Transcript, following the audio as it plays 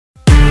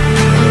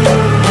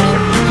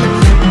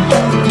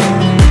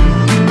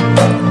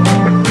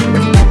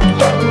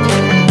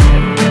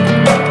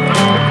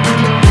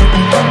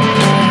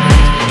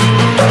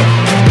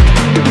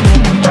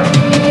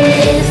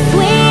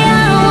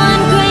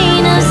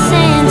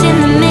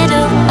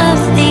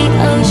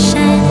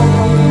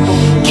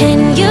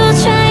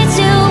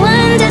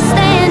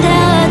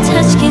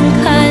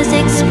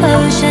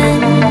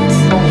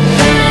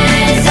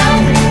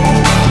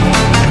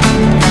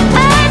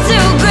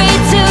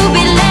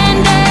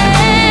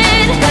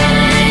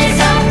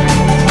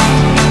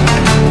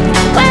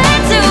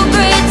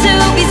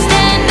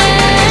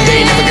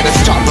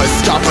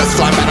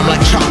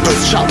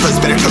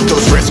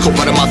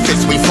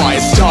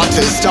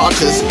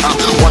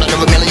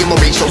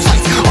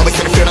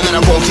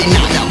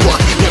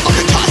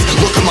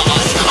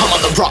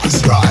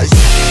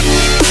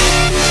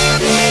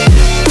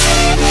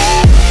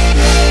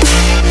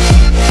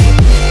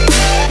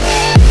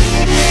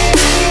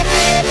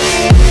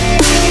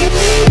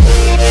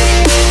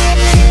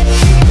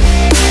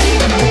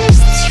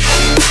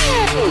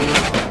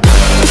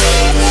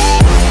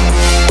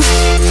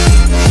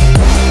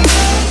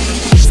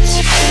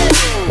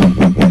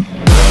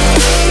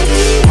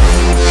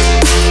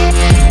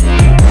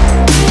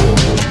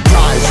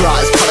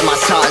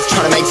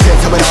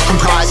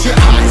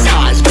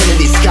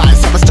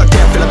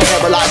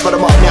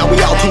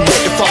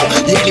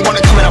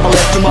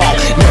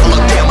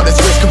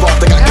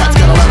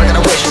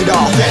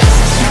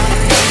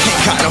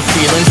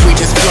we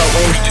just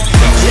floating.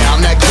 Yeah,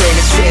 I'm that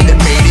greatest fan that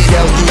made it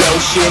out the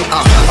ocean.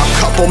 A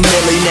couple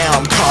milli now,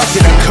 I'm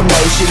causing a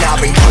commotion.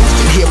 I've been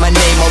coasting, hear my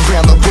name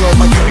around the world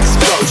like an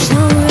explosion.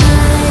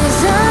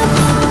 Rise up.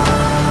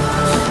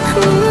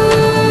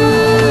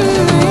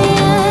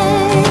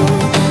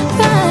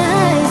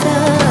 Rise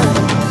up.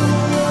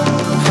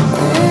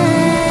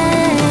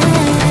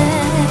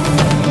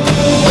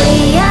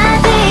 We are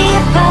the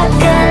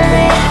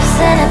apocalypse,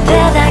 and a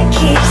bell that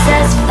keeps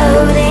us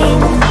floating.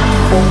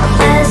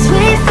 As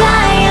we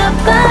fly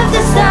above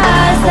the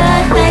stars, the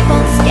night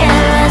won't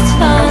scare us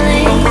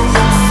falling.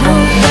 So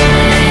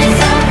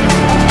rise up.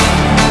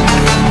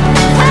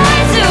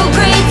 We're too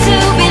great to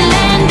be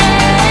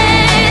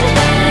landed.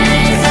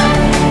 Rise up.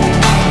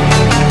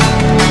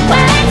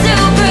 We're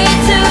too great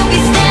to be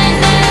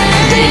standing.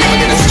 They ain't never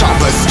gonna stop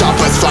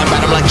us, fly by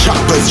them like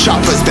choppers.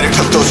 Better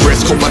cut those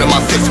wrists, cold blood in my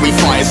fists, we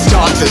fire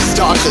starters.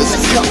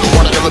 Let's go.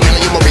 One out of a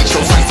million will reach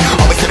those heights.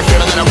 Always had a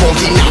feeling that I won't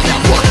deny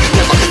that work.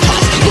 Never could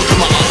toss, look at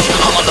my eyes,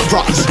 I'm on the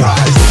rocks.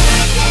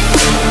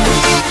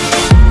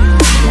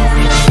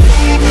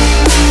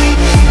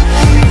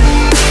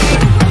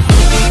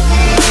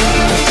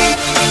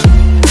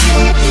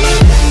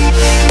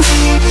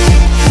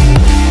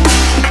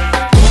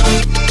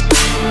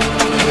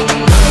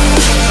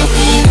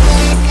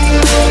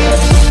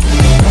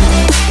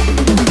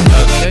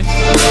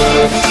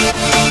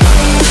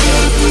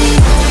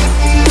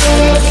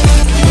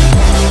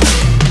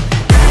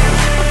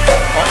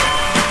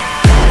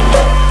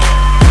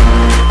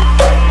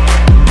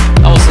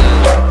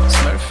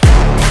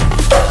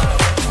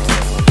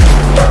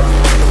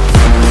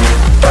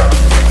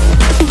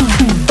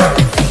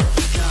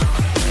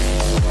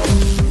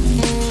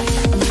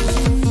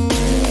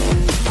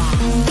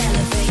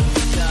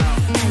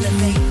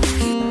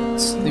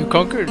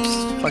 Conqueror, it's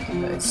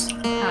fucking nice.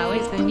 How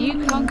is the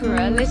new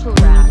conqueror, little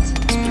rat?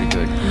 It's pretty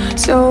good.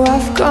 So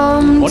I've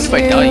come What to if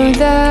I die?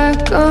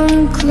 the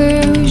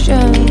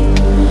conclusion,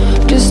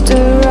 just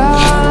a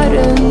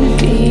rotten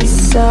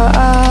piece of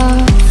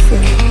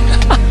fruit.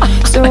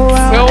 So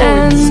I'll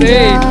end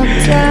up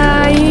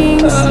dying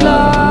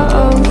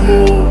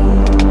slowly,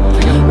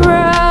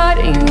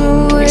 rotting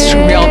away.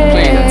 Extremely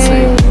outplayed, I'd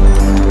say.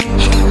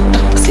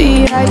 See,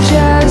 I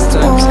just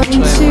want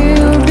to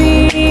be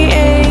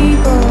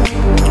able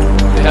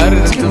How did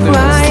it do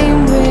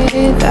climb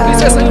without It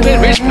says I made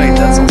rage plate,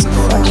 that's also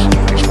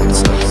good. Rage plate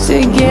sucks. to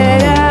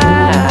get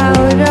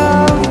out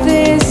of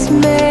this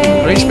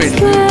maze. Rage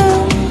plate.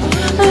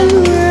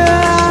 And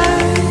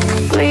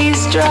run. Please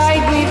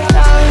strike me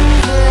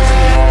thunder.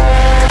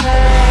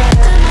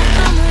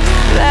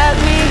 Let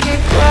me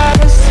get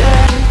closer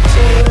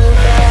to the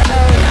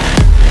light.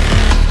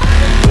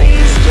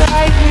 Please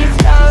strike me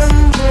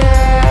thunder.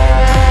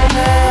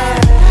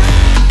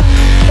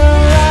 So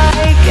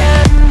I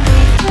can be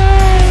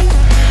free.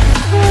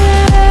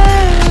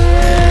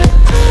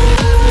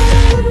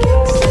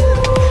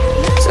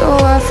 So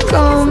I've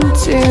come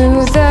to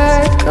the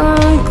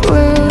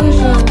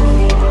conclusion,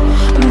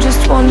 I'm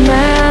just one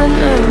man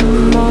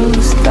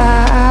amongst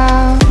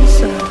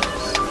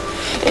thousands.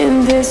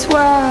 In this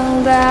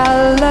world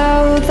I'll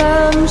loathe,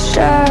 I'm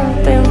sure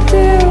they'll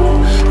do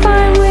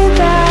fine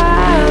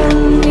without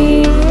me.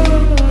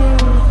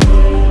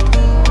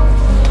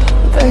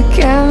 The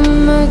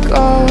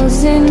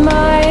chemicals in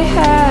my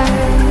head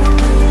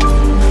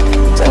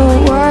don't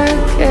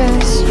work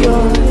as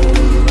yours.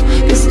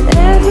 'Cause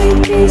every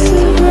piece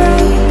of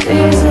road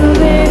is a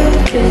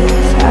little bit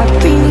of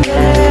happiness.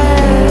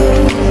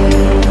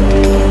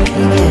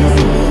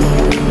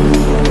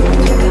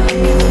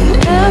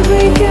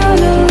 Every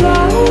kind of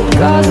love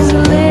causes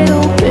a little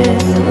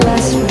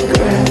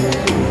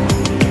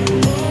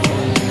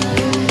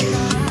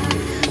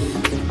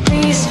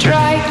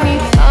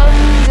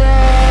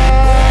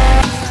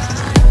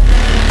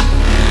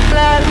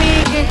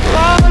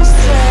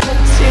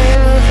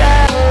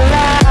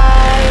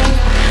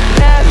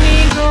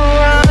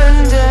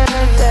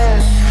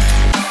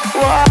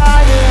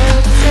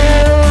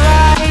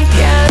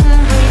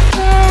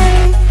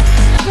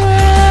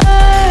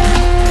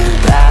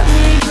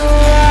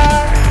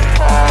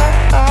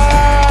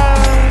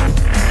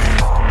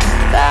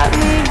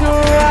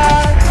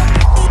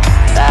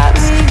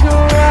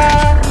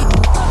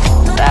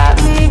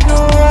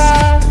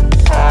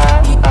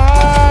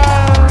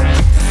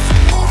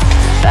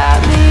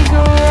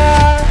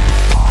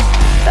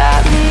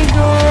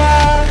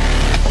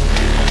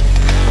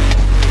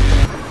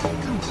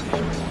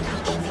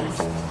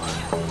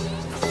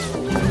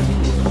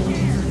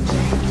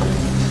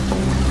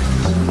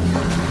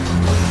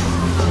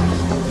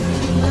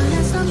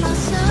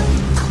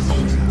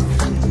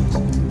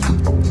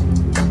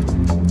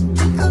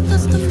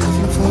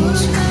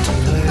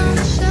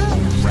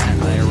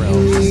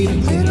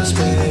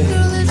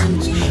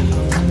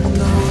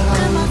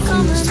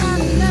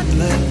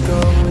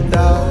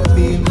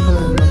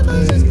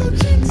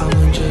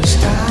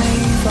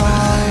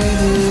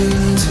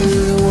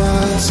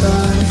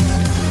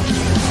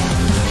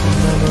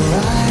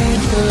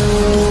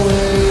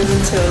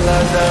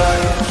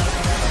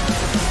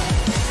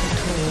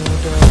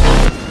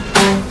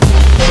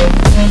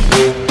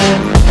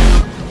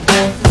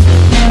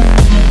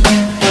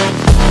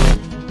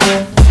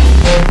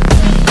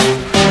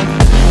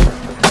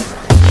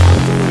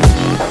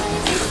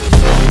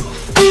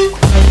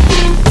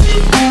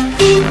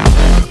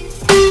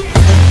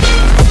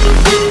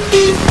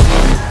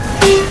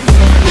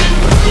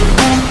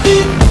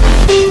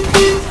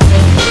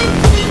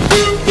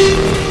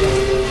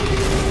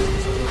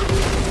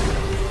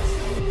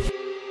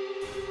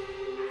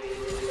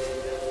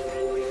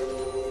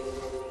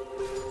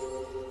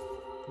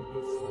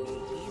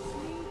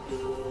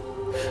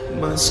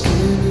My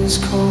skin is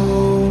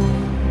cold,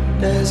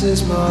 as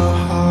is my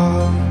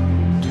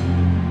heart.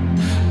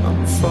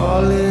 I'm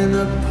falling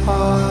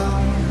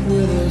apart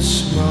with a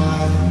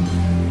smile.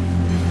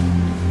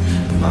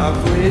 My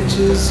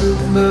bridges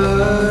are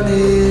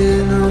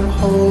burning, I'm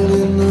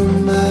holding the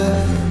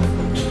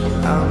match.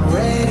 I'm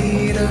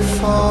ready to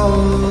fall,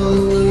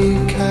 will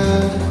you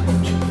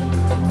catch?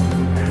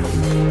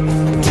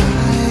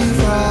 Dive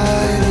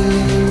right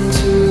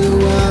into the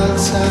wild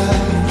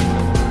side,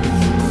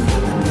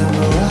 and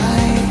I'ma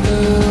ride the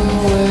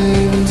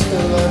wave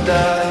until I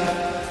die.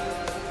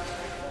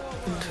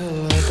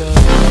 Until I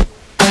die.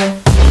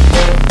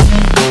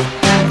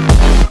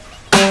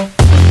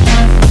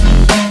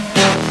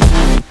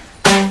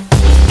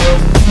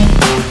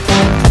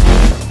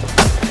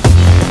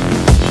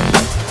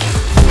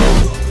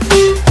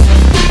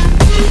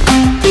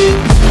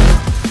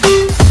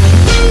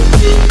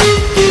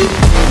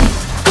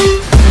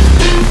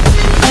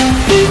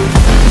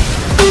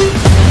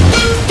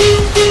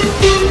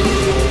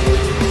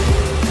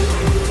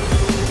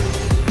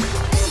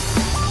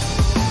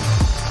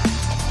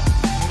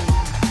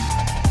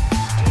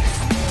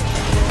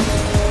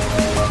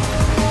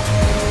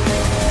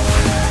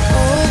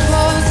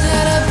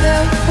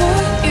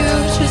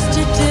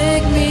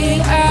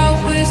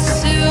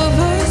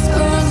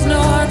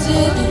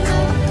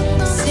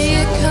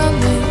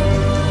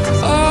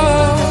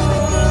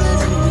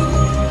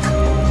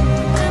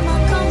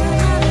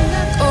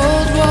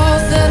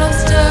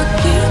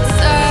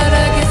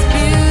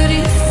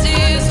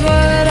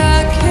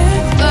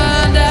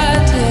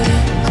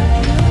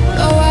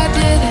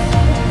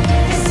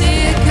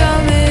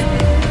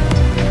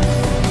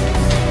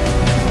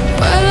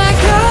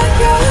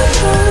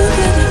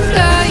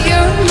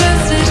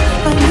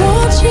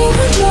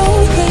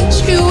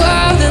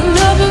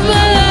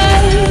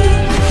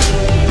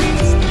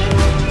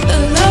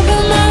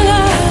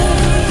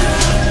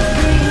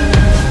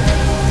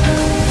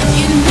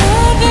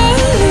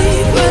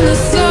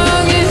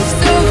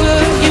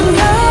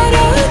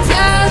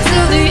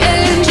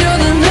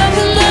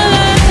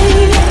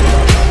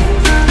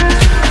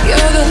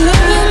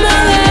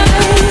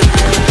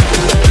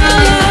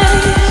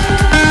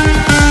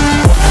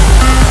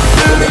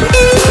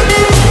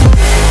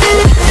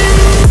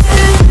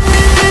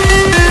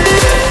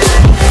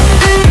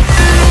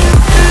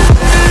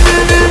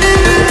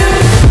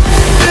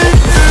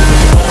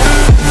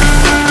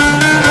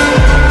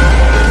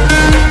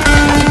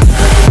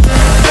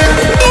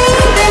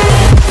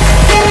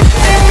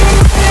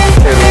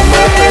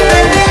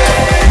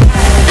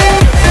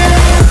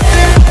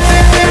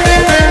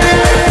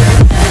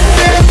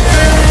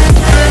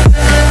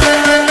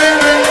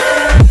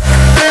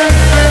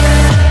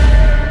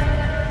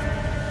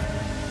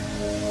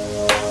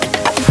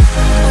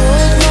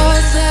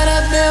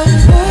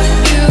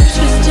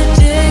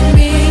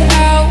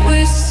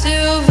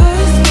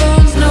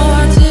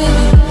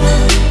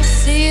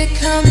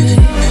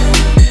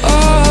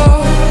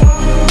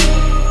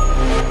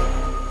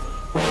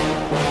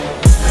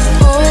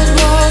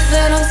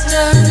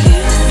 Stuck